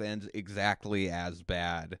on both ends, exactly as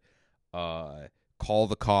bad. Call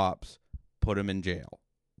the cops, put him in jail.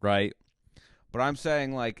 Right? But I'm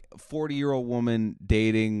saying, like, 40-year-old woman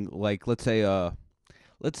dating, like, let's say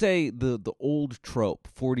the old trope,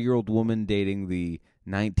 40-year-old woman dating the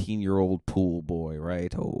 19-year-old pool boy,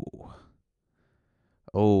 right?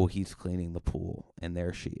 Oh, he's cleaning the pool, and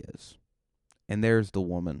there she is. And there's the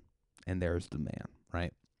woman, and there's the man,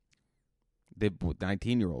 right? The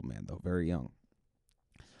 19-year-old man, though, very young.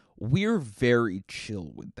 We're very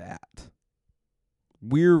chill with that.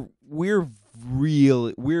 We're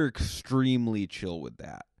extremely chill with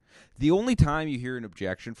that. The only time you hear an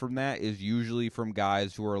objection from that is usually from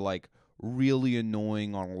guys who are like really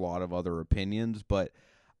annoying on a lot of other opinions. But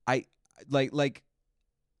I was on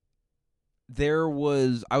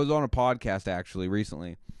a podcast actually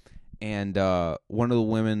recently, and one of the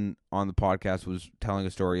women on the podcast was telling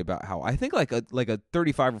a story about how I think like a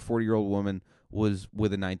 35 or 40-year-old woman was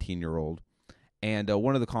with a 19-year-old. And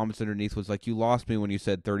one of the comments underneath was like, you lost me when you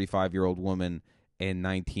said 35-year-old woman and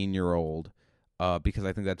 19-year-old, because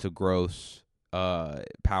I think that's a gross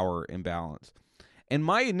power imbalance. And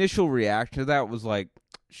my initial reaction to that was like,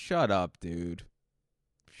 shut up, dude.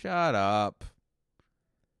 Shut up.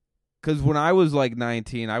 Because when I was like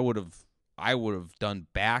 19, I would have done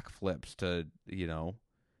backflips to,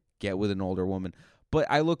 get with an older woman. But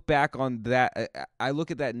I look back on that, I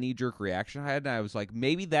look at that knee-jerk reaction I had, and I was like,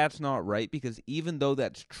 maybe that's not right, because even though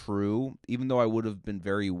that's true, even though I would have been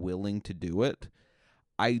very willing to do it,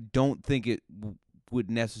 I don't think it would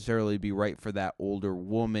necessarily be right for that older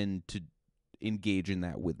woman to engage in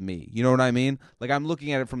that with me. You know what I mean? Like, I'm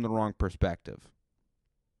looking at it from the wrong perspective.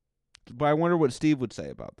 But I wonder what Steve would say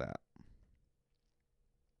about that.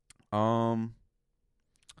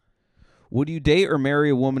 Would you date or marry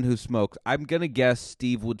a woman who smokes? I'm going to guess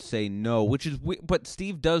Steve would say no, but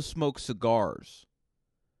Steve does smoke cigars.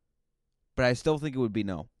 But I still think it would be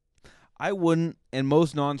no. I wouldn't, and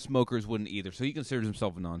most non-smokers wouldn't either, so he considers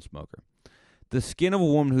himself a non-smoker. The skin of a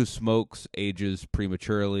woman who smokes ages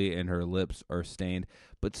prematurely and her lips are stained,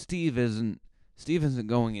 but Steve isn't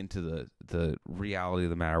going into the reality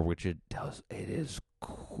of the matter, which it does. It is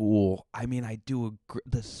cool. I mean, I do agree.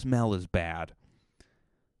 The smell is bad.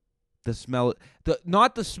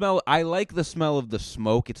 Not the smell. I like the smell of the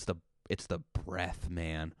smoke. It's the breath,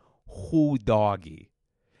 man. Whoo doggy.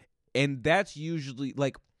 And that's usually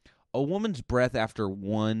like a woman's breath after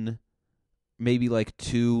one, maybe like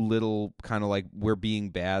two little kind of like we're being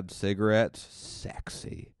bad cigarettes.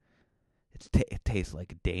 Sexy. It tastes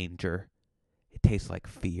like danger. It tastes like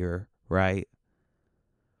fear, right?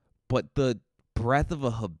 But the breath of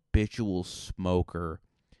a habitual smoker,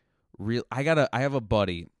 I have a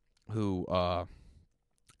buddy who,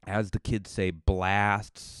 as the kids say,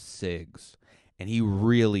 blasts cigs. And he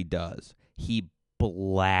really does. He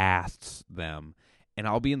blasts them. And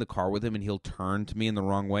I'll be in the car with him, and he'll turn to me in the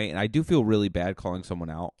wrong way. And I do feel really bad calling someone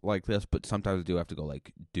out like this, but sometimes I do have to go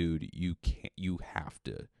like, dude, you have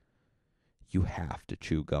to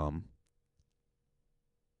chew gum.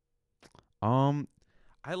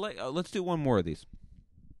 Let's do one more of these.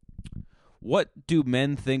 What do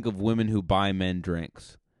men think of women who buy men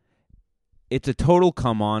drinks? It's a total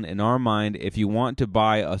come on. In our mind, if you want to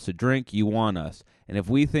buy us a drink, you want us. And if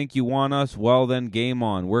we think you want us, well, then game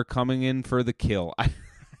on. We're coming in for the kill.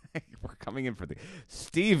 We're coming in for the...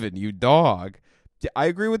 Steven, you dog. I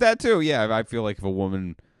agree with that, too. Yeah, I feel like if a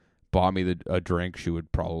woman bought me a drink, she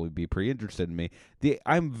would probably be pretty interested in me.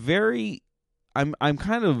 I'm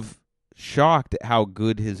kind of shocked at how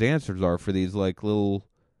good his answers are for these, like, little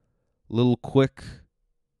quick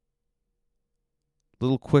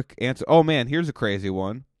Little quick answer. Oh, man, here's a crazy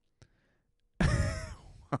one.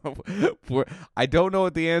 I don't know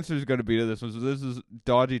what the answer is going to be to this one, so this is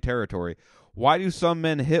dodgy territory. Why do some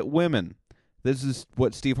men hit women? This is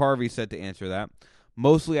what Steve Harvey said to answer that.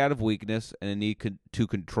 Mostly out of weakness and a need to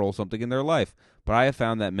control something in their life. But I have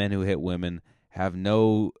found that men who hit women have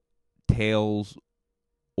no tales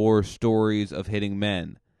or stories of hitting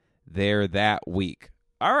men. They're that weak.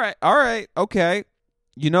 All right, okay.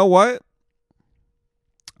 You know what?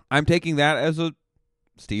 I'm taking that as a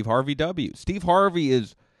Steve Harvey W. Steve Harvey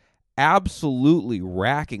is absolutely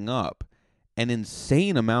racking up an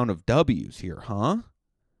insane amount of W's here, huh?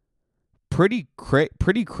 Pretty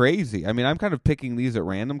crazy. I mean, I'm kind of picking these at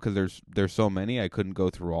random because there's so many. I couldn't go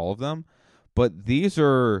through all of them, but these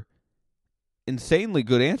are insanely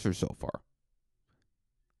good answers so far.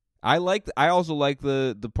 I also like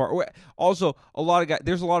the part. Also, a lot of guys.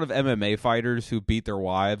 There's a lot of MMA fighters who beat their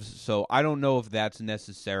wives, so I don't know if that's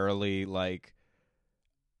necessarily like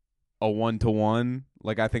a 1-to-1.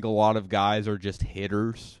 Like, I think a lot of guys are just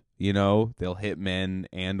hitters. You know, they'll hit men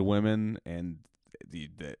and women, and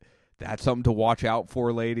that's something to watch out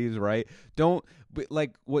for, ladies. Right? Don't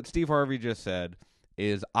like what Steve Harvey just said.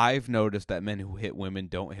 Is I've noticed that men who hit women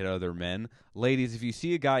don't hit other men. Ladies, if you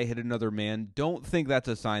see a guy hit another man, don't think that's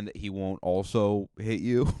a sign that he won't also hit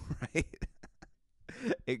you, right?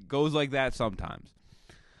 It goes like that sometimes.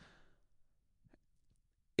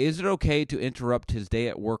 Is it okay to interrupt his day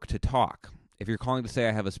at work to talk? If you're calling to say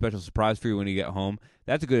I have a special surprise for you when you get home,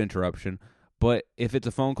 that's a good interruption. But if it's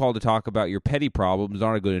a phone call to talk about your petty problems,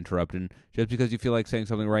 not a good interruption. Just because you feel like saying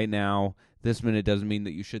something right now, this minute, doesn't mean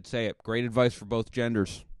that you should say it. Great advice for both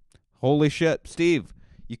genders. Holy shit, Steve.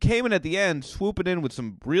 You came in at the end, swooping in with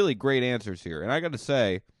some really great answers here. And I got to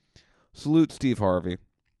say, salute Steve Harvey.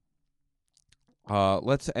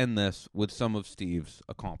 Let's end this with some of Steve's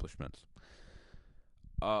accomplishments.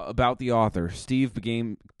 About the author, Steve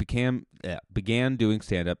began doing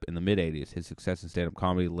stand-up in the mid-'80s. His success in stand-up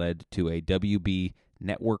comedy led to a WB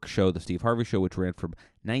network show, The Steve Harvey Show, which ran from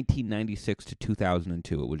 1996 to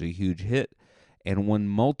 2002. It was a huge hit and won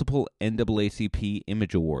multiple NAACP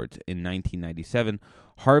Image Awards. In 1997,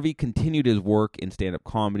 Harvey continued his work in stand-up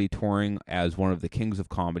comedy, touring as one of the Kings of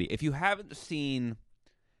Comedy. If you haven't seen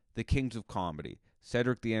the Kings of Comedy,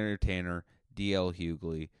 Cedric the Entertainer, D.L.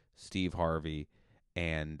 Hughley, Steve Harvey,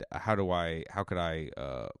 and how could I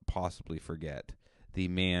possibly forget the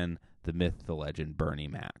man, the myth, the legend, Bernie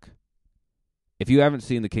Mac? If you haven't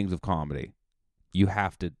seen the Kings of Comedy, you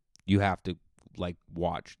have to like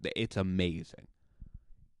watch. It's amazing.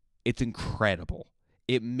 It's incredible.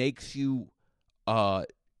 It makes you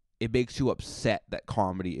upset that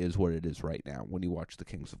comedy is what it is right now when you watch the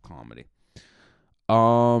Kings of Comedy.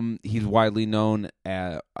 He's widely known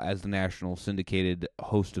as the national syndicated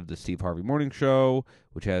host of the Steve Harvey Morning Show,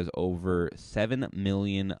 which has over 7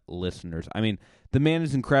 million listeners. I mean, the man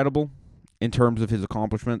is incredible in terms of his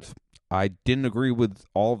accomplishments. I didn't agree with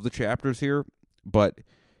all of the chapters here, but,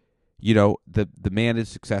 you know, the man is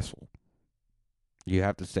successful. You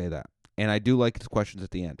have to say that. And I do like his questions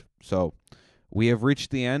at the end. So we have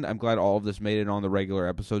reached the end. I'm glad all of this made it on the regular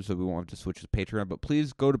episode, so we won't have to switch to Patreon. But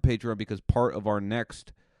please go to Patreon because part of our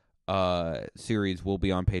next series will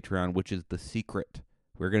be on Patreon, which is The Secret.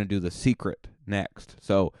 We're going to do The Secret next.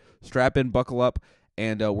 So strap in, buckle up,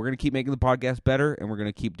 and we're going to keep making the podcast better, and we're going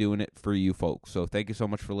to keep doing it for you folks. So thank you so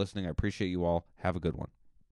much for listening. I appreciate you all. Have a good one.